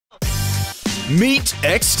Meet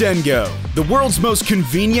Extngo, the world's most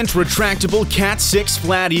convenient retractable Cat6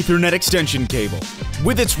 flat Ethernet extension cable.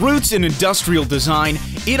 With its roots in industrial design,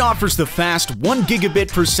 it offers the fast 1 gigabit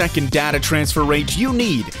per second data transfer rate you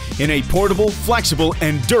need in a portable, flexible,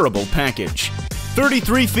 and durable package.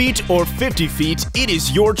 33 feet or 50 feet, it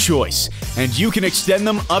is your choice, and you can extend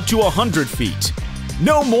them up to 100 feet.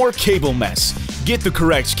 No more cable mess. Get the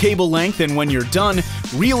correct cable length, and when you're done,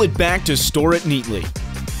 reel it back to store it neatly.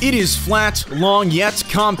 It is flat, long yet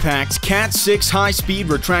compact Cat6 high-speed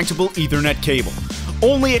retractable Ethernet cable.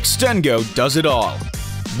 Only Extngo does it all.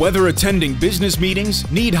 Whether attending business meetings,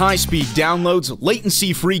 need high-speed downloads,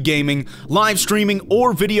 latency-free gaming, live streaming,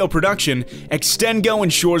 or video production, Extngo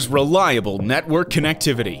ensures reliable network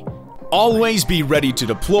connectivity. Always be ready to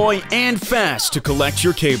deploy and fast to collect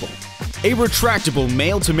your cable. A retractable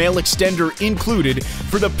male-to-male extender included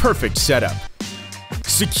for the perfect setup.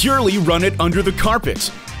 Securely run it under the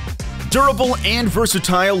carpet. Durable and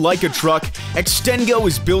versatile like a truck, Extngo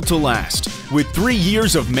is built to last, with 3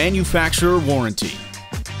 years of manufacturer warranty.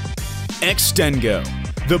 Extngo,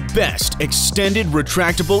 the best extended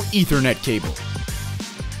retractable Ethernet cable.